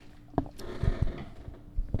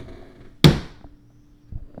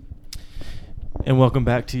And welcome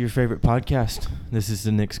back to your favorite podcast. This is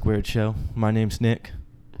the Nick Squared Show. My name's Nick.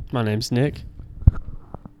 My name's Nick.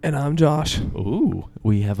 And I'm Josh. Ooh,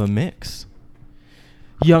 we have a mix.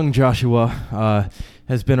 Young Joshua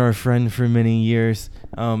has been our friend for many years.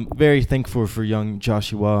 Very thankful for young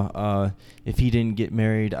Joshua. If he didn't get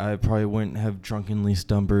married, I probably wouldn't have drunkenly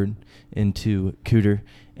stumbled into Cooter,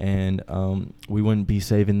 and we wouldn't be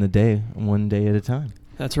saving the day one day at a time.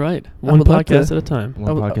 That's right. One podcast at a time.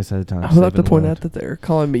 One podcast at a time. I would like to point out that they're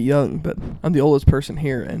calling me young, but I'm the oldest person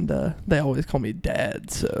here, and they always call me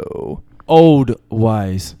Dad, so... Old,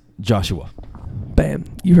 wise Joshua. Bam.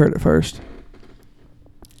 You heard it first.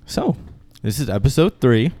 So, this is episode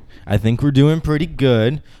 3. I think we're doing pretty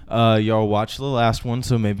good. Y'all watched the last one,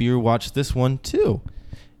 so maybe you'll watch this one too.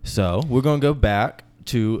 So, we're going to go back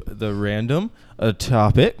to the random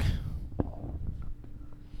topic.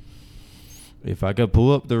 If I could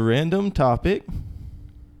pull up the random topic.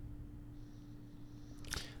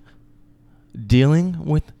 Dealing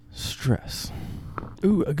with stress.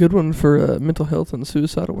 Ooh, a good one for Mental Health and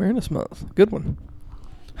Suicide Awareness Month. Good one.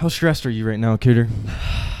 How stressed are you right now, Cooter?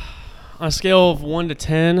 On a scale of 1 to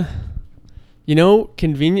 10,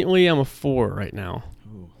 conveniently I'm a 4 right now,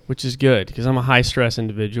 which is good because I'm a high-stress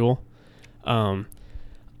individual.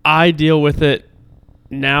 I deal with it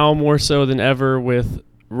now more so than ever with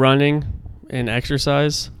running and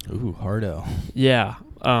exercise. Ooh, hardo. Yeah.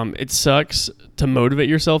 It sucks to motivate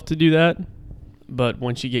yourself to do that, but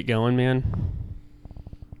once you get going, man,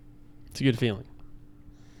 it's a good feeling.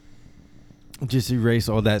 Just erase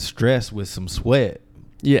all that stress with some sweat.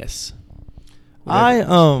 Yes.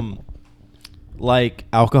 I like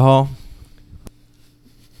alcohol.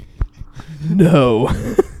 No.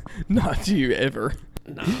 Not you ever.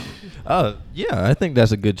 No. Yeah, I think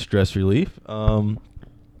that's a good stress relief.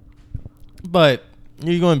 But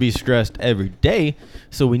you're going to be stressed every day,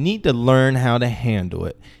 so we need to learn how to handle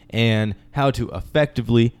it and how to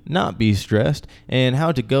effectively not be stressed and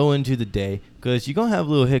how to go into the day, because you're going to have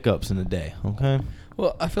little hiccups in the day, okay?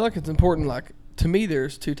 Well, I feel like it's important, to me,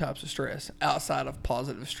 there's 2 types of stress outside of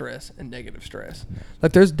positive stress and negative stress.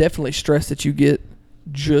 There's definitely stress that you get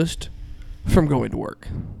just from going to work.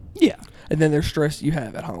 Yeah. And then there's stress you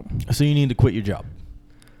have at home. So you need to quit your job.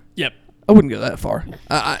 Yep. I wouldn't go that far.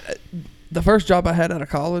 The first job I had out of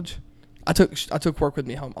college, I took work with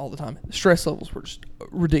me home all the time. The stress levels were just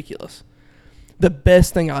ridiculous. The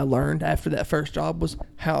best thing I learned after that first job was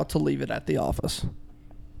how to leave it at the office.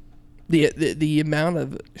 The amount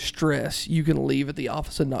of stress you can leave at the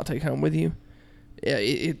office and not take home with you,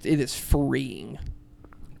 it is freeing.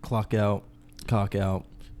 Clock out, cock out,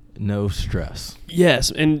 no stress.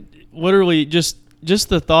 Yes, and literally just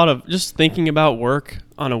the thought of just thinking about work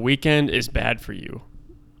on a weekend is bad for you.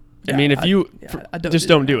 Yeah, I mean, if you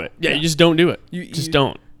don't do it. Yeah, you just don't do it. You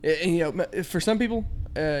don't. And, for some people,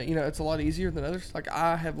 it's a lot easier than others.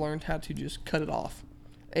 I have learned how to just cut it off,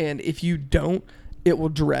 and if you don't, it will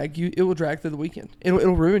drag you. It will drag through the weekend.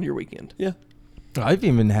 It'll ruin your weekend. Yeah. I've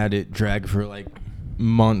even had it drag for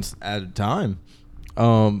months at a time.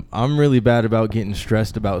 I'm really bad about getting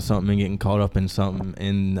stressed about something and getting caught up in something,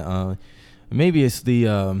 and maybe it's the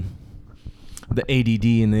ADD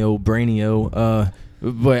and the old brainio.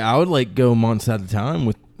 But I would go months at a time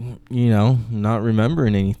with, not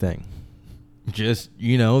remembering anything. Just,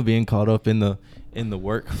 being caught up in the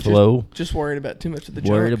workflow. Just worried about too much of the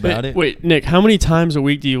Worried job. about it. Wait, Nick, how many times a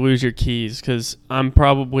week do you lose your keys? Because I'm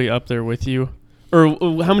probably up there with you. Or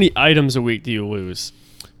how many items a week do you lose?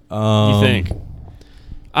 You think?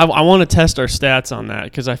 I want to test our stats on that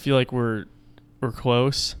because I feel like we're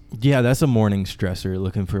close. Yeah, that's a morning stressor,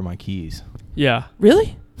 looking for my keys. Yeah.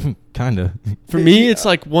 Really? Kind of. For me, it's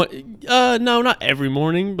one. No, not every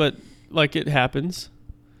morning, but it happens.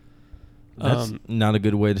 That's not a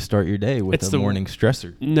good way to start your day with a morning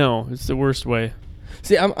stressor. No, it's the worst way.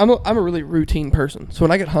 See, I'm a really routine person. So when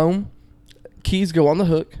I get home, keys go on the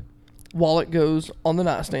hook, wallet goes on the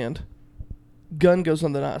nightstand, gun goes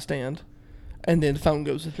on the nightstand, and then the phone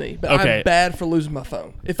goes with me. But Okay. I'm bad for losing my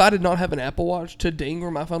phone. If I did not have an Apple Watch to ding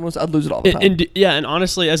where my phone was, I'd lose it all the time. And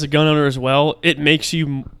honestly, as a gun owner as well, it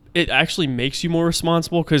actually makes you more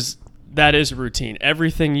responsible because that is a routine.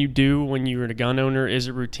 Everything you do when you're a gun owner is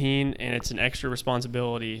a routine, and it's an extra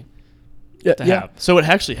responsibility to have. So it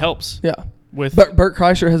actually helps. Yeah. With Bert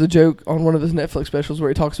Kreischer has a joke on one of his Netflix specials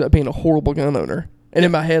where he talks about being a horrible gun owner. And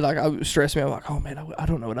in my head, I was stressing me. I'm like, oh man, I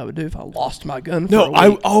don't know what I would do if I lost my gun. For a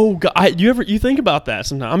week. God, you think about that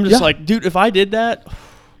sometimes? I'm just like, dude, if I did that,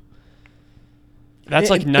 that's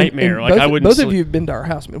nightmare. And I wouldn't. Both of you have been to our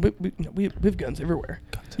house. I mean, we have guns everywhere.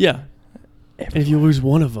 Yeah. And if you lose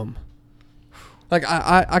one of them, Like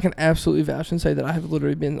I can absolutely vouch and say that I have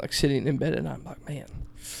literally been like sitting in bed and I'm like, man,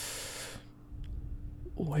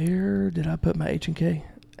 where did I put my H&K?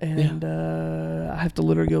 And I have to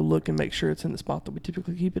literally go look and make sure it's in the spot that we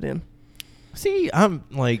typically keep it in. See, I'm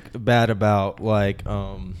like bad about like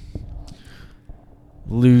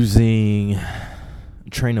losing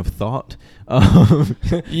train of thought.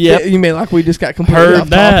 Yeah, You mean like we just got completely heard off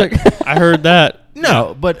that. topic? I heard that.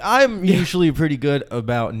 No, but I'm usually pretty good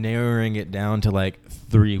about narrowing it down to like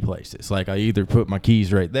 3 places. Like I either put my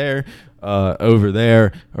keys right there, over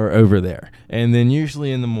there, or over there. And then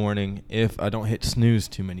usually in the morning, if I don't hit snooze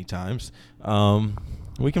too many times,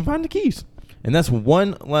 we can find the keys. And that's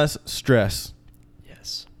one less stress.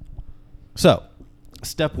 Yes. So,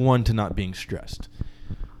 step 1 to not being stressed.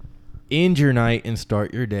 End your night and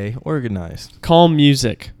start your day organized. Calm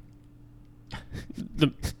music.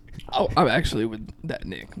 Oh, I'm actually with that,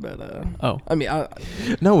 Nick. But I mean, I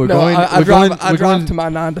drive to my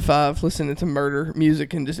 9 to 5 listening to murder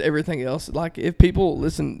music and just everything else. Like if people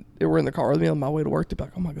were in the car with me on my way to work, they'd be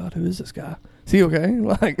like, "Oh my God, who is this guy? Is he okay?"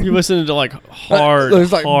 Like You're listening to like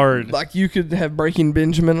hard. Like you could have Breaking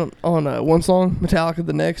Benjamin on one song, Metallica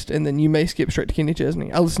the next, and then you may skip straight to Kenny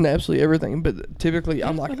Chesney. I listen to absolutely everything, but typically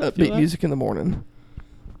I'm like upbeat music in the morning.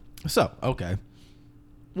 So, okay.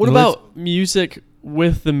 What about music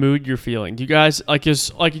with the mood you're feeling? Do you guys do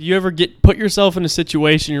you ever put yourself in a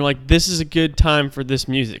situation you're like, this is a good time for this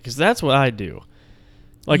music? Because that's what I do.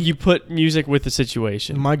 Like you put music with the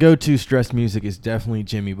situation. My go-to stress music is definitely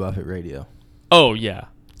Jimmy Buffett radio. Oh yeah,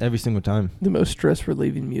 every single time. The most stress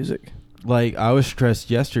relieving music. Like I was stressed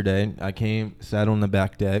yesterday. I sat on the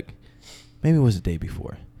back deck. Maybe it was the day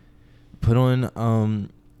before. Put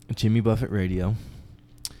on Jimmy Buffett radio.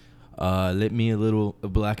 Lit me a little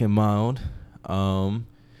Black and Mild.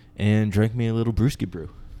 And drank me a little brewski brew.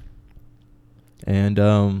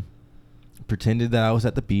 And pretended that I was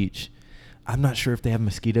at the beach. I'm not sure if they have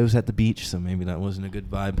mosquitoes at the beach, so maybe that wasn't a good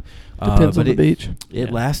vibe. Depends on the beach.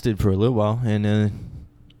 It lasted for a little while, and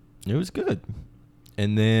it was good.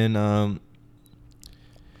 And then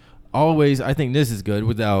always, I think this is good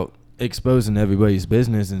without exposing everybody's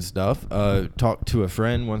business and stuff. Talked to a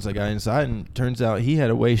friend once I got inside, and turns out he had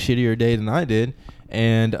a way shittier day than I did.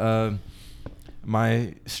 And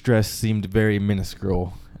my stress seemed very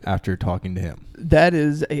minuscule after talking to him. That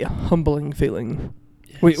is a humbling feeling.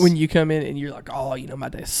 Yes. When you come in and you're like, oh, my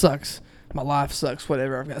day sucks. My life sucks,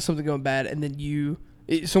 whatever. I've got something going bad. And then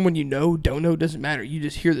someone don't know, doesn't matter. You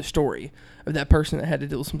just hear the story of that person that had to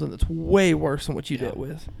deal with something that's way worse than what you dealt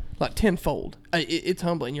with. Like tenfold. It's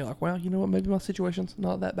humbling. You're like, well, you know what? Maybe my situation's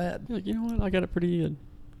not that bad. You're like, you know what? I got it pretty good.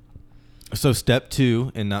 So step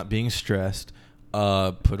 2 in not being stressed.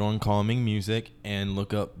 Put on calming music and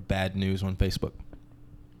look up bad news on Facebook.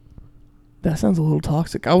 That sounds a little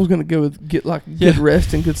toxic. I was gonna go with good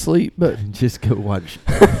rest and good sleep, but just go watch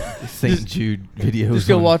St. Jude videos. Just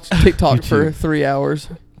go watch TikTok for 3 hours.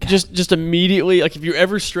 Just immediately, like if you're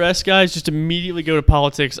ever stressed, guys, just immediately go to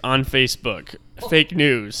politics on Facebook. Fake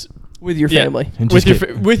news with your family. With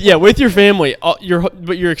your family,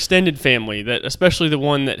 but your extended family, that especially the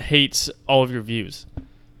one that hates all of your views.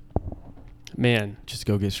 Man, just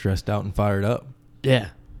go get stressed out and fired up. Yeah.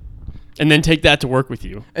 And then take that to work with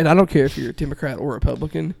you. And I don't care if you're a Democrat or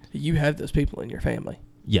Republican, you have those people in your family.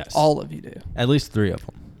 Yes. All of you do. At least 3 of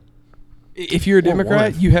them. If you're a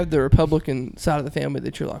Democrat, you have the Republican side of the family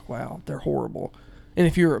that you're like, wow, they're horrible. And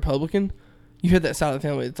if you're a Republican, you have that side of the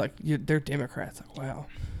family that's like, they're Democrats. Like, wow,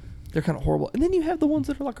 they're kind of horrible. And then you have the ones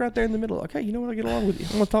that are like right there in the middle. Like, hey, you know what? I get along with you.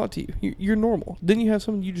 I'm going to talk to you. You're normal. Then you have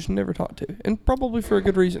someone you just never talk to. And probably for a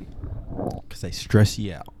good reason. Because they stress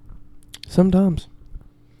you out. Sometimes.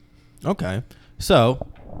 Okay. So,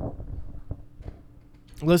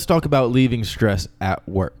 let's talk about leaving stress at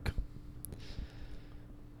work.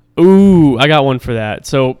 Ooh, I got one for that.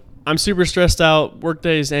 So, I'm super stressed out.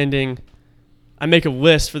 Workday is ending. I make a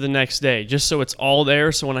list for the next day just so it's all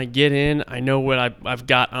there. So when I get in, I know what I've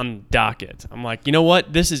got on the docket. I'm like, you know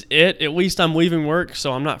what? This is it. At least I'm leaving work,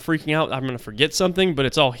 so I'm not freaking out. I'm going to forget something, but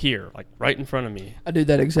it's all here, like right in front of me. I do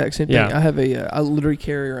that exact same thing. Yeah. I have I literally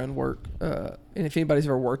carry around work. And if anybody's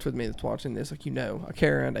ever worked with me that's watching this, like I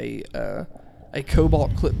carry around a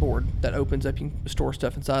Cobalt clipboard that opens up. You can store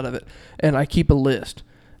stuff inside of it. And I keep a list.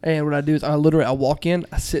 And what I do is I walk in,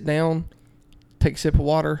 I sit down, take a sip of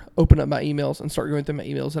water, open up my emails, and start going through my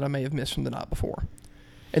emails that I may have missed from the night before.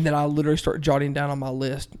 And then I literally start jotting down on my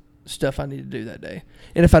list stuff I need to do that day.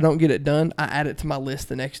 And if I don't get it done, I add it to my list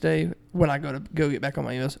the next day when I go get back on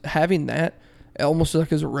my emails. Having that almost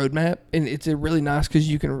like as a roadmap, and it's really nice because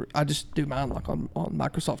I just do mine like on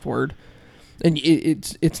Microsoft Word. And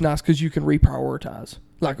it's nice because you can reprioritize.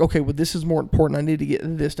 Like, okay, well, this is more important. I need to get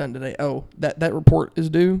this done today. Oh, that report is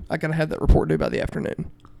due. I gotta have that report due by the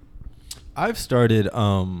afternoon. I've started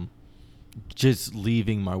just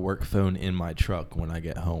leaving my work phone in my truck when I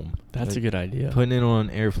get home. That's a good idea. Putting it on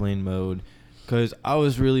airplane mode, because I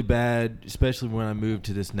was really bad, especially when I moved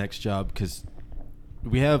to this next job, because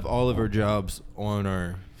we have all of our jobs on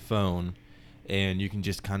our phone, and you can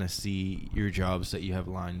just kind of see your jobs that you have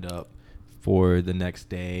lined up for the next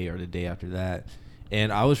day or the day after that.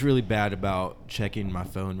 And I was really bad about checking my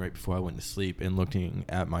phone right before I went to sleep and looking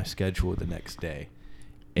at my schedule the next day.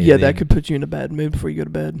 And Yeah, that could put you in a bad mood before you go to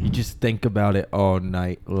bed. You just think about it all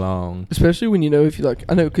night long. Especially when if you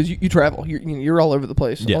I know because you travel, you're all over the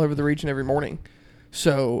place, Yeah. all over the region every morning.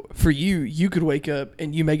 So for you could wake up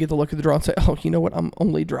and you may get the look at the draw and say, oh, you know what? I'm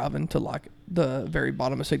only driving to like the very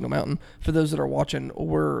bottom of Signal Mountain. For those that are watching,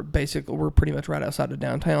 we're pretty much right outside of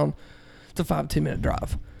downtown. It's a 5-10 minute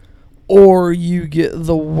drive. Or you get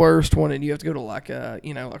the worst one and you have to go to like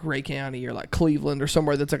Ray County or like Cleveland or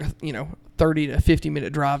somewhere that's like a 30 to 50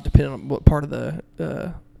 minute drive depending on what part of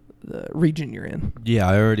the region you're in. Yeah,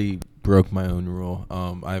 I already broke my own rule.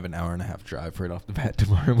 I have an hour and a half drive right off the bat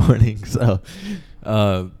tomorrow morning. So,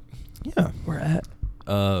 yeah. Where at?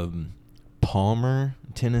 Palmer,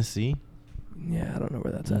 Tennessee. Yeah, I don't know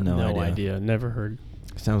where that's at. No No idea. idea. Never heard.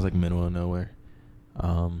 Sounds like middle of nowhere.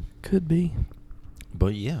 Could be.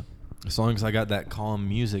 But yeah, as long as I got that calm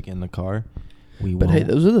music in the car, we But won't hey,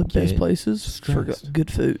 those are the best get places for stressed.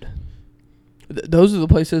 good food. Those are the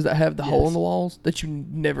places that have the hole Yes. in the walls that you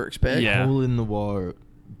never expect. Yeah. hole in the wall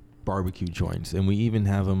barbecue joints, and we even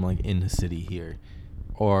have them like in the city here,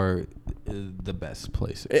 are the best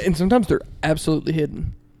places. And sometimes they're absolutely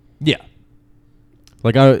hidden. Yeah.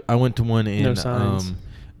 Like I went to one in No signs.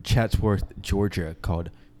 Chatsworth, Georgia called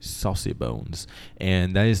Saucy Bones,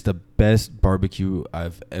 and that is the best barbecue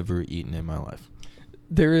I've ever eaten in my life.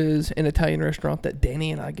 There is an Italian restaurant that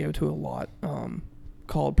Danny and I go to a lot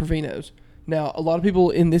called Provino's. Now, a lot of people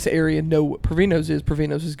in this area know what Provino's is.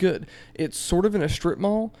 Provino's is good. It's sort of in a strip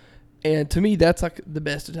mall, and to me, that's like the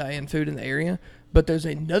best Italian food in the area. But there's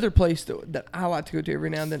another place that I like to go to every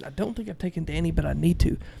now and then. I don't think I've taken Danny, but I need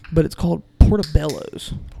to. But it's called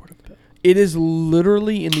Portobello's. It is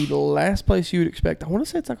literally in the last place you would expect. I want to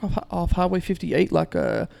say it's like off Highway 58, like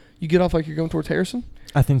you get off like you're going towards Harrison.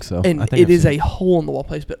 I think so. And I think it I've is seen a hole in the wall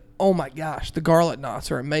place, but oh my gosh, the garlic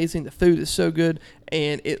knots are amazing. The food is so good,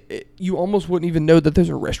 and you almost wouldn't even know that there's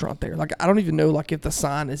a restaurant there. Like I don't even know like if the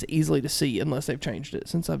sign is easily to see unless they've changed it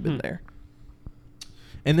since I've been there.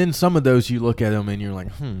 And then some of those you look at them and you're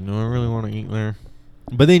like, do I really want to eat there?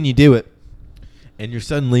 But then you do it, and you're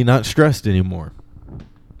suddenly not stressed anymore.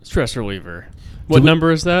 Stress reliever. What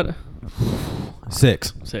number is that?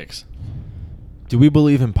 6. 6. Do we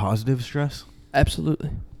believe in positive stress? Absolutely,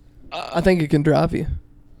 I think it can drive you.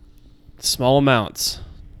 Small amounts.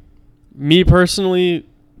 Me personally,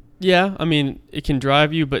 yeah. I mean, it can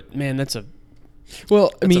drive you, but man, that's a.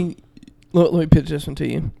 Well, I mean, let me pitch this one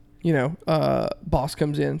to you. Boss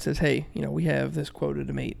comes in and says, hey, we have this quota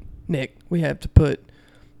to meet. Nick, we have to put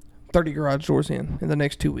 30 garage doors in the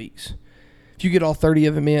next 2 weeks. If you get all 30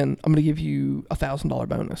 of them in, I'm going to give you $1,000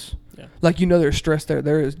 bonus. Yeah. Like, there's stress there.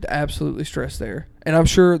 There is absolutely stress there. And I'm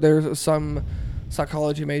sure there's some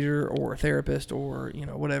psychology major or therapist or,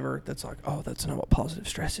 whatever that's like, oh, that's not what positive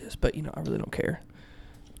stress is. But, I really don't care.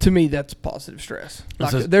 To me, that's positive stress.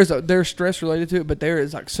 Like, there's stress related to it, but there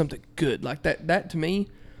is, like, something good. Like, that to me,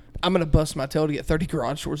 I'm going to bust my tail to get 30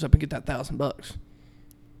 garage doors up and get that $1,000.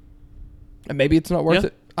 And maybe it's not worth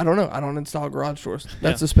it. I don't know. I don't install garage doors.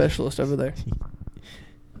 That's the specialist over there.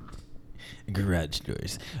 Garage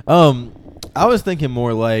doors. I was thinking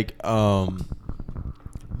more like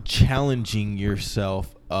challenging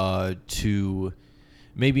yourself to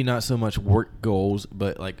maybe not so much work goals,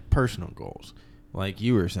 but like personal goals. Like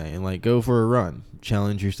you were saying, like go for a run.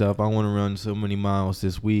 Challenge yourself. I want to run so many miles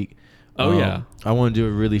this week. Oh, yeah. I want to do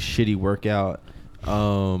a really shitty workout. I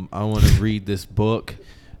want to read this book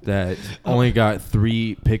that only got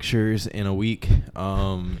 3 pictures in a week.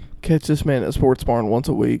 Catch this man at Sports Barn once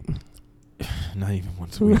a week. Not even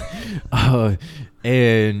once a week.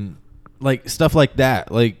 And like stuff like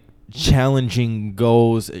that, like challenging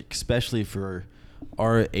goals, especially for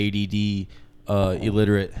our ADD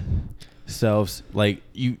illiterate selves. Like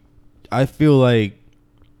I feel like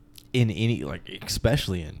in any, like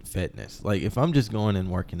especially in fitness, like if I'm just going and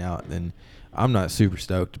working out, then I'm not super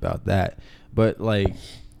stoked about that. But like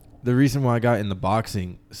the reason why I got into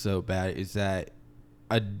boxing so bad is that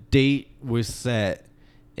a date was set,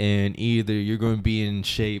 and either you're going to be in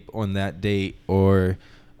shape on that date or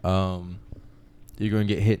you're going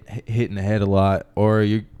to get hit in the head a lot, or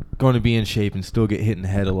you're going to be in shape and still get hit in the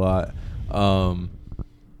head a lot.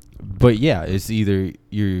 But yeah, it's either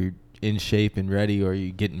you're in shape and ready, or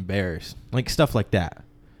you get embarrassed, like stuff like that.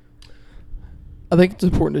 I think it's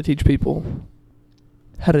important to teach people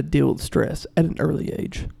how to deal with stress at an early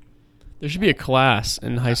age. There should be a class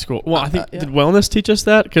in high school. Well, I think yeah. did wellness teach us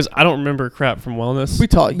that? Because I don't remember crap from wellness. We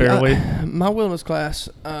taught barely. My wellness class,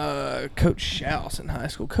 Coach Schaus in high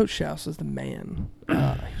school. Coach Schaus is the man. He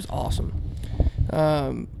was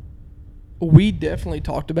awesome. We definitely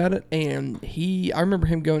talked about it, and I remember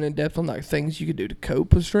him going in depth on like things you could do to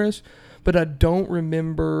cope with stress, but I don't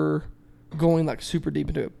remember going like super deep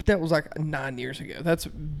into it. But that was like 9 years ago. That's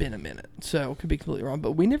been a minute, so could be completely wrong.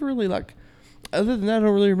 But we never really like. Other than that, I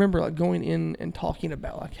don't really remember like going in and talking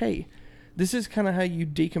about like, hey, this is kind of how you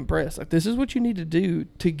decompress. Like, this is what you need to do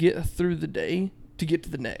to get through the day to get to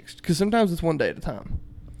the next. Because sometimes it's one day at a time.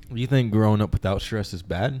 Do you think growing up without stress is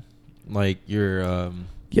bad? Like you're.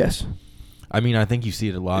 Yes. I mean, I think you see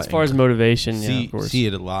it a lot. As far as motivation, yeah, of course. See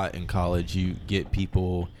it a lot in college. You get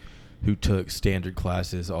people who took standard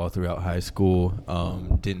classes all throughout high school,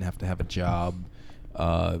 didn't have to have a job,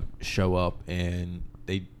 show up, and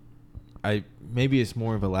maybe it's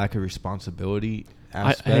more of a lack of responsibility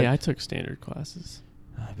aspect. I took standard classes.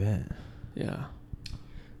 I bet. Yeah.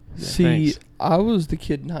 See, thanks. I was the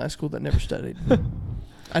kid in high school that never studied.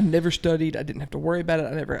 I never studied. I didn't have to worry about it.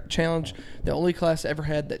 I never got challenged. The only class I ever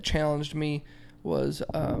had that challenged me was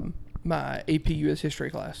my AP US history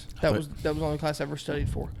class. That was the only class I ever studied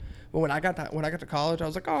for. But when I got to college, I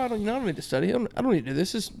was like, oh, I don't need to study. I don't need to do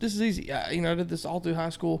this. This is easy. I did this all through high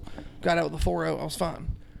school. Got out with a 4.0. I was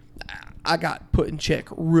fine. I got put in check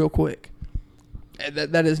real quick.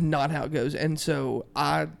 That is not how it goes. And so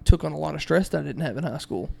I took on a lot of stress that I didn't have in high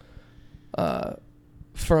school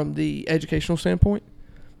from the educational standpoint.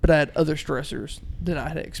 But I had other stressors that I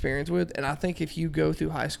had experience with. And I think if you go through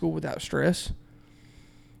high school without stress,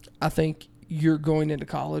 I think you're going into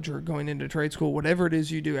college or going into trade school, whatever it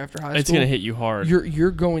is you do after high school. It's going to hit you hard. You're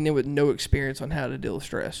going in with no experience on how to deal with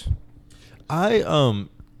stress. I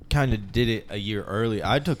kind of did it a year early.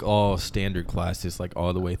 I took all standard classes like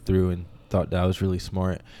all the way through and thought that was really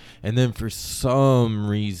smart. And then for some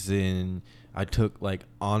reason, I took like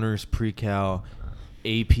honors pre-cal,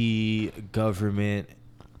 AP government,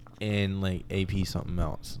 and like AP something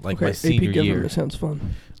else. Like okay, my senior AP year. government sounds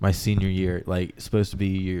fun. My senior year, like supposed to be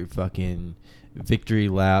your fucking victory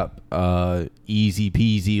lap, easy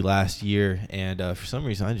peasy last year. And for some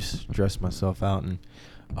reason, I just stressed myself out and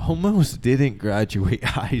almost didn't graduate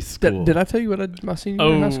high school. Did I tell you what I did my senior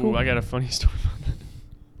year in high school? I got a funny story about that.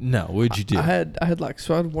 No, what'd you do? I had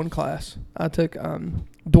one class. I took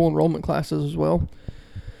dual enrollment classes as well.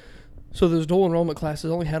 So those dual enrollment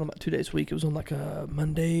classes, I only had them like 2 days a week. It was on like a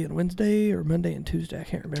Monday and Wednesday or Monday and Tuesday. I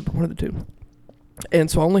can't remember, one of the two.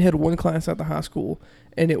 And so I only had one class at the high school,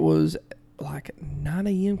 and it was like 9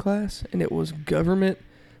 a.m. class, and it was government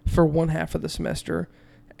for one half of the semester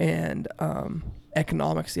and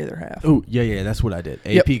economics the other half. Oh, yeah, that's what I did.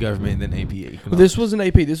 AP government and then AP economics. Well, this wasn't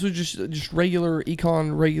AP. This was just regular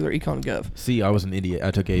econ gov. See, I was an idiot.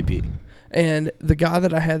 I took AP. And the guy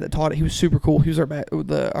that I had that taught it, he was super cool. He was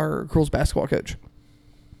our girls basketball coach.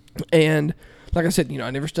 And like I said,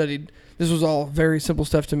 I never studied. This was all very simple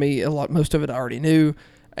stuff to me. Most of it I already knew.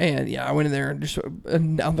 And yeah, I went in there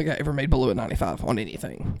and I don't think I ever made below a 95 on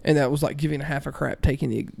anything. And that was like giving a half a crap taking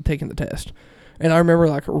the test. And I remember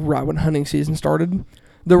like right when hunting season started,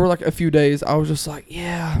 there were like a few days I was just like,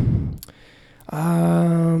 yeah,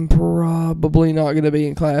 I'm probably not going to be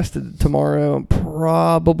in class tomorrow. I'm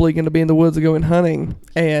probably going to be in the woods going hunting.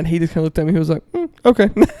 And he just kind of looked at me. He was like, okay.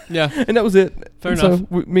 Yeah. And that was it. Fair and enough.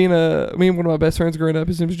 So me and one of my best friends growing up,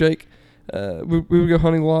 his name was Jake, we would go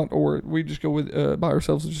hunting a lot, or we'd just go with by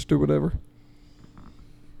ourselves and just do whatever.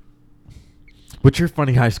 What's your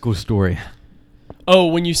funny high school story? Oh,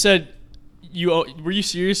 when you said... were you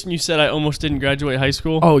serious when you said I almost didn't graduate high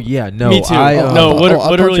school? Oh, yeah, no. Me too.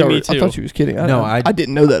 Literally me too. I thought you was kidding. I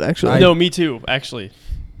didn't know that, actually. No, me too, actually.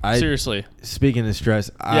 Seriously. Speaking of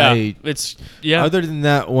stress, yeah. Other than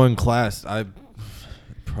that one class, I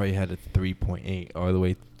probably had a 3.8 all the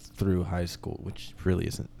way through high school, which really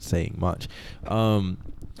isn't saying much.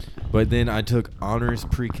 But then I took honors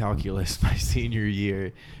pre-calculus my senior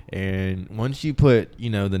year, and once you put, the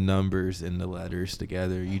numbers and the letters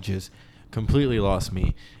together, you just completely lost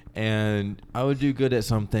me. And I would do good at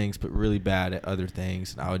some things, but really bad at other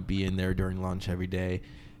things. And I would be in there during lunch every day.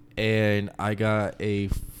 And I got a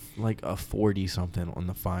 40 something on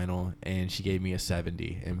the final, and she gave me a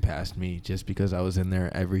 70 and passed me just because I was in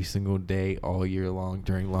there every single day all year long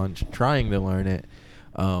during lunch trying to learn it.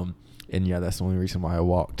 And yeah, that's the only reason why I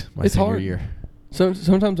walked my It's senior hard. year. So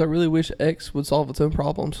sometimes I really wish X would solve its own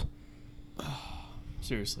problems.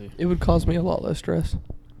 Seriously. It would cause me a lot less stress.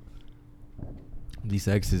 These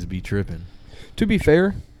exes be tripping. To be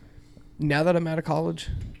fair, now that I'm out of college,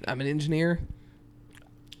 I'm an engineer.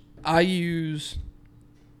 I use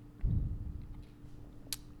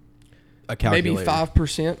A calculator. maybe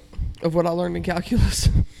 5% of what I learned in calculus.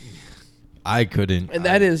 I couldn't. And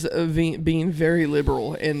that is being very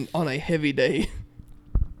liberal and on a heavy day.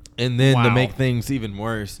 And then to Wow. make things even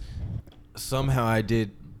worse, somehow I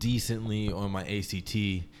did decently on my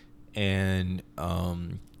ACT, and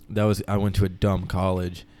I went to a dumb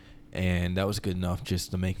college, and that was good enough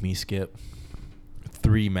just to make me skip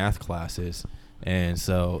 3 math classes. And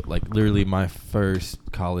so, like, literally my first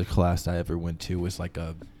college class I ever went to was like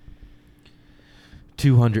a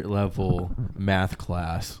 200 level math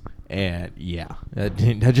class. And yeah, that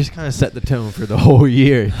just kind of set the tone for the whole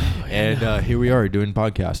year. And here we are doing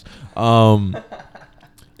podcast.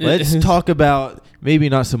 Let's talk about maybe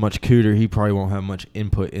not so much Cooter. He probably won't have much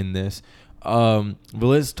input in this. But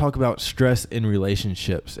let's talk about stress in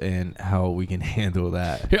relationships and how we can handle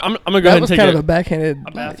that. Here, I'm gonna go That ahead and was take kind of a backhanded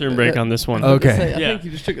a bathroom break on this one. I was gonna Okay. say, I Yeah. think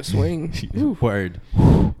you just took a swing. Ooh. Word.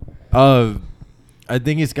 I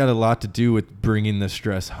think it's got a lot to do with bringing the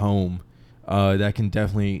stress home. That can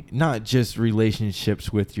definitely not just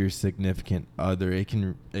relationships with your significant other. It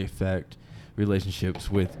can affect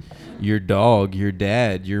relationships with your dog, your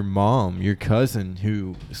dad, your mom, your cousin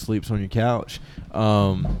who sleeps on your couch.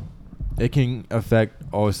 It can affect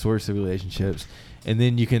all sorts of relationships, and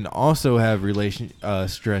then you can also have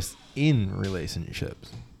stress in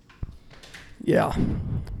relationships. Yeah.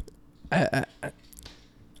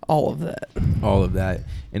 All of that. All of that.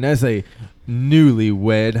 And as a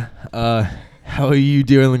newlywed, how are you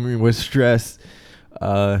dealing with stress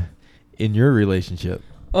in your relationship?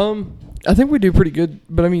 I think we do pretty good,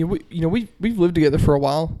 but I mean, we've lived together for a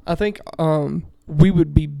while. I think we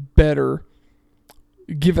would be better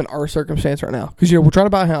given our circumstance right now, because we're trying to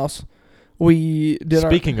buy a house. We did.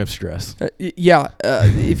 Speaking of stress,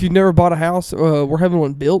 if you've never bought a house, we're having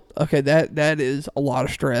one built. Okay, that is a lot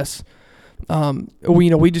of stress.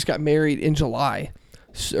 We just got married in July,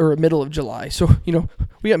 or middle of July. So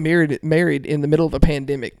we got married in the middle of a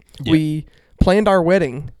pandemic. Yeah. We planned our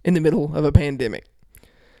wedding in the middle of a pandemic.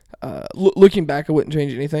 Looking back, I wouldn't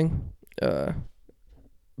change anything,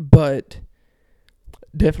 but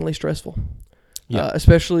definitely stressful. Yeah.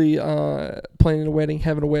 Especially planning a wedding,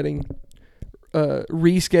 having a wedding,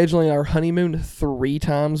 rescheduling our honeymoon 3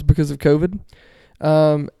 times because of COVID,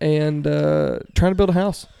 and trying to build a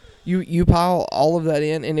house. You pile all of that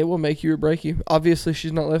in, and it will make you or break you. Obviously,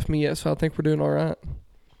 she's not left me yet, so I think we're doing all right.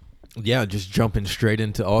 yeah, just jumping straight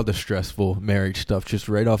into all the stressful marriage stuff, just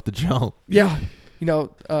right off the jump. Yeah.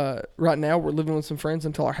 Right now we're living with some friends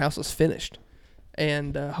until our house is finished.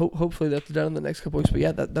 And hopefully that's done in the next couple weeks. But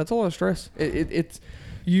yeah, that's a lot of stress. It's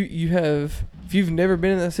you have, if you've never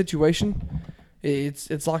been in that situation,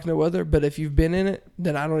 it's like no other. But if you've been in it,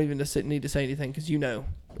 then I don't even need to say anything, because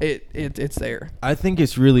it's there. I think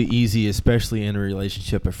it's really easy, especially in a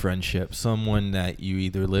relationship or friendship, someone that you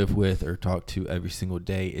either live with or talk to every single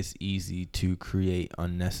day. It's easy to create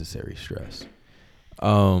unnecessary stress.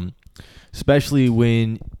 Especially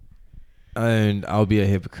when, and I'll be a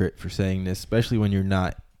hypocrite for saying this, especially when you're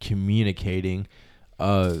not communicating.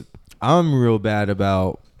 I'm real bad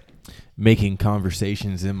about making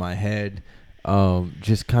conversations in my head,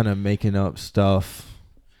 just kind of making up stuff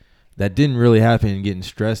that didn't really happen and getting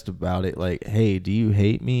stressed about it. Like, hey, do you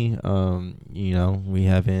hate me? We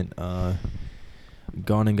haven't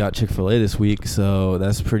gone and got Chick-fil-A this week, so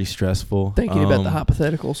that's pretty stressful. Thinking about the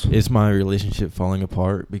hypotheticals. Is my relationship falling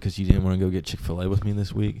apart because you didn't want to go get Chick-fil-A with me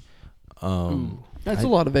this week? That's a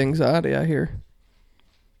lot of anxiety I hear.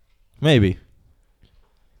 Maybe.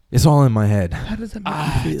 It's all in my head. How does that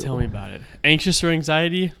make you feel? Tell me about it. Anxious or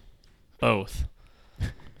anxiety? Both.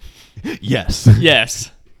 Yes.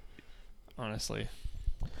 Yes. Honestly.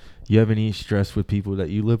 You have any stress with people that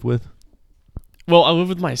you live with? Well, I live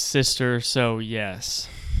with my sister, so yes.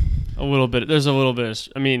 A little bit. There's a little bit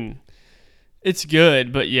of, it's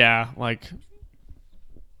good, but yeah, like,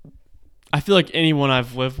 I feel like anyone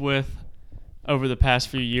I've lived with over the past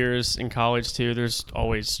few years in college too, there's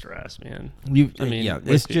always stress, man.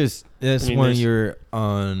 That's there's- one of your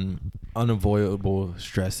unavoidable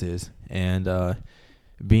stresses, and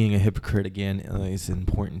being a hypocrite again, it's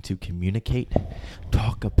important to communicate,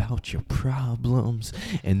 talk about your problems,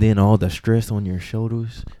 and then all the stress on your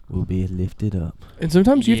shoulders will be lifted up. And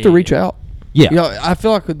sometimes you have to reach out. Yeah. I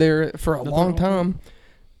feel like for a long time,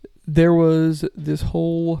 there was this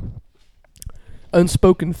whole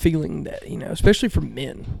unspoken feeling that, especially for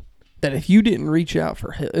men, that if you didn't reach out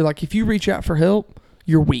for help, like if you reach out for help,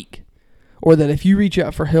 you're weak. Or that if you reach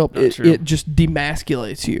out for help, it just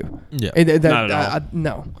demasculates you. Yeah. And Not at all.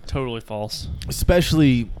 No. Totally false.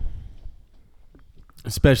 Especially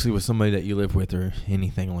with somebody that you live with or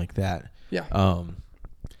anything like that. Yeah.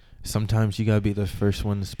 Sometimes you gotta be the first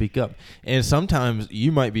one to speak up, and sometimes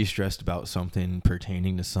you might be stressed about something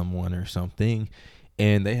pertaining to someone or something,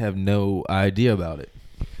 and they have no idea about it.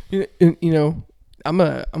 I'm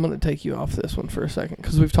gonna take you off this one for a second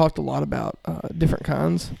because we've talked a lot about different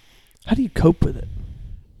kinds. How do you cope with it?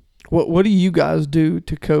 What do you guys do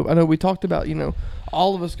to cope? I know we talked about,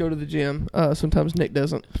 all of us go to the gym. Sometimes Nick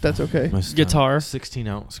doesn't, but that's okay. Guitar.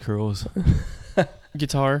 16-ounce curls.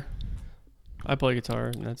 Guitar. I play guitar,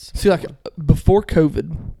 and that's... See, like, before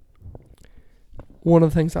COVID, one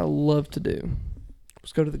of the things I loved to do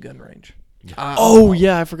was go to the gun range.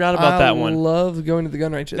 I forgot about that one. I love going to the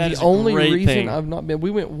gun range. That is the only a great reason thing. I've not been...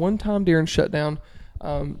 We went one time during shutdown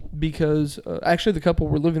because actually the couple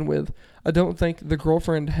we're living with, I don't think the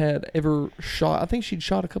girlfriend had ever shot... I think she'd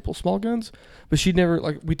shot a couple of small guns, but she'd never...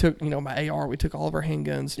 Like, we took, my AR, we took all of our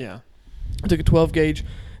handguns. Yeah. I took a 12 gauge,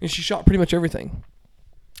 and she shot pretty much everything.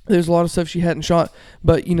 There's a lot of stuff she hadn't shot,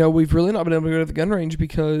 but we've really not been able to go to the gun range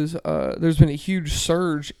because there's been a huge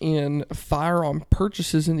surge in firearm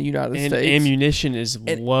purchases in the United States. And ammunition is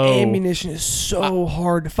low. Ammunition is so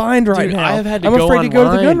hard to find right now. I have had to I'm go afraid online. to go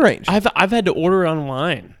to the gun range. I've had to order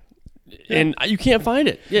online, and you can't find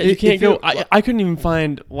it. Yeah, you If can't go. you're- I couldn't even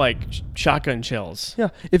find like shotgun shells. Yeah,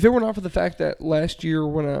 if it were not for the fact that last year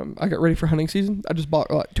when I got ready for hunting season, I just bought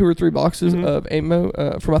like 2 or 3 boxes of ammo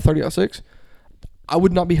for my 30-06. I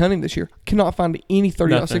would not be hunting this year. Cannot find any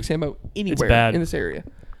 30-06 ammo anywhere bad. in this area.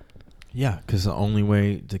 Yeah, because the only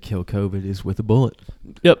way to kill COVID is with a bullet.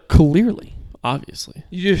 Yep. Clearly, Obviously.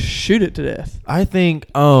 you just shoot it to death. I think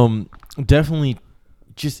definitely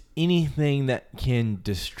just anything that can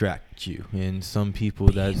distract you. And some people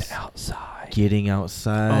that's Outside. getting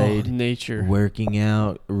outside, Nature. working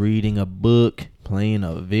out, reading a book, playing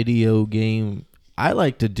a video game. I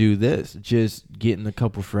like to do this, just getting a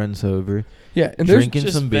couple friends over, Yeah, and there's drinking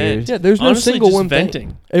just some vent. beers. Yeah, there's no Honestly, single just one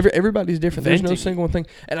venting. thing. Everybody's different. There's no Venting. single one thing.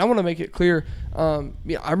 And I want to make it clear. I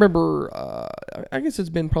remember. I guess it's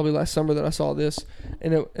been probably last summer that I saw this,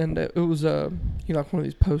 and it was like one of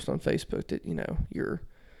these posts on Facebook that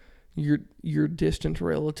your distant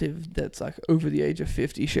relative that's like over the age of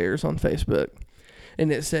 50 shares on Facebook,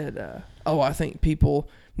 and it said, I think people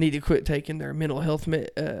need to quit taking their mental health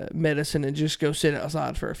medicine and just go sit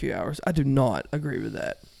outside for a few hours. I do not agree with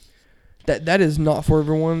that. That is not for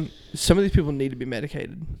everyone. Some of these people need to be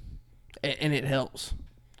medicated, and it helps.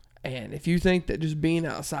 And if you think that just being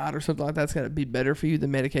outside or something like that's going to be better for you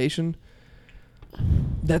than medication,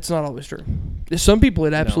 that's not always true. Some people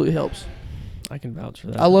it absolutely helps. I can vouch for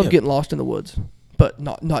that. I love getting lost in the woods, but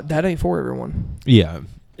not that ain't for everyone. Yeah.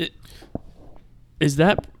 Is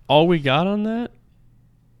that all we got on that?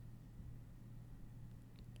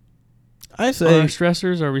 I On say our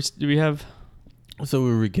stressors? Do we have... So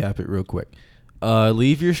we'll recap it real quick.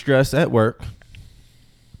 Leave your stress at work.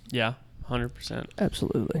 Yeah, 100%.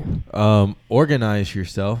 Absolutely. Organize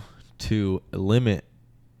yourself to limit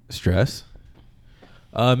stress.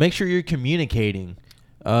 Make sure you're communicating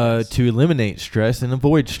to eliminate stress and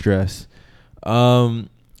avoid stress. And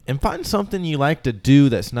find something you like to do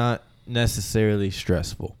that's not necessarily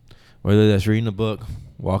stressful. Whether that's reading a book,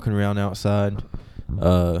 walking around outside,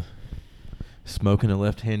 smoking a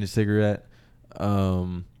left-handed cigarette,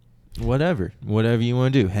 whatever you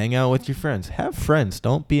want to do. Hang out with your friends. Have friends.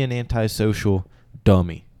 Don't be an antisocial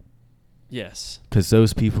dummy. Yes. Because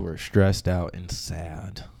those people are stressed out and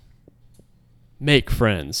sad. Make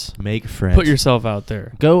friends. Make friends. Put yourself out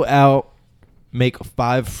there. Go out, make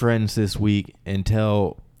 5 friends this week, and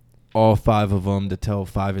tell all 5 of them to tell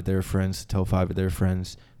 5 of their friends to tell 5 of their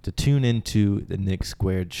friends to tune into the Nick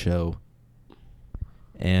Squared show.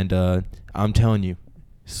 And I'm telling you,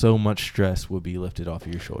 so much stress will be lifted off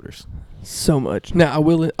of your shoulders. So much. Now, I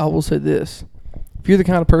will say this. If you're the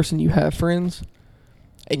kind of person you have friends,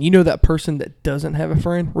 and you know that person that doesn't have a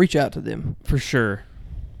friend, reach out to them. For sure.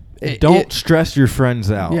 Don't stress your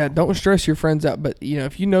friends out. Yeah, don't stress your friends out. But,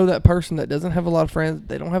 if you know that person that doesn't have a lot of friends,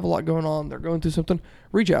 they don't have a lot going on, they're going through something,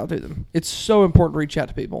 reach out to them. It's so important to reach out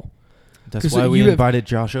to people. That's why we invited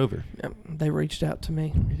Josh over. Yeah, they reached out to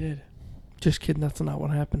me. We did. Just kidding, that's not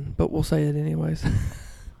what happened. But we'll say it anyways.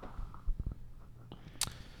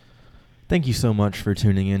 Thank you so much for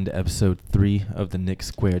tuning in to episode 3 of the Nick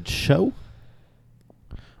Squared Show.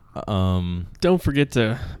 Don't forget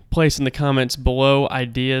to place in the comments below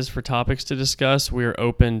ideas for topics to discuss. We are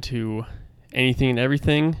open to anything and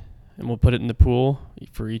everything, and we'll put it in the pool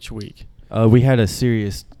for each week. We had a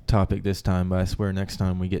serious topic this time, but I swear next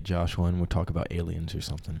time we get Joshua and we'll talk about aliens or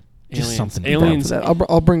something. Just something. Aliens. That.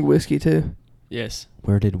 I'll bring whiskey too. Yes.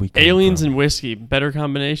 Where did we come Aliens from? and whiskey. Better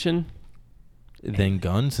combination? Than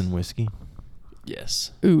guns and whiskey.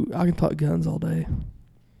 Yes. Ooh, I can talk guns all day.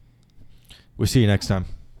 We'll see you next time.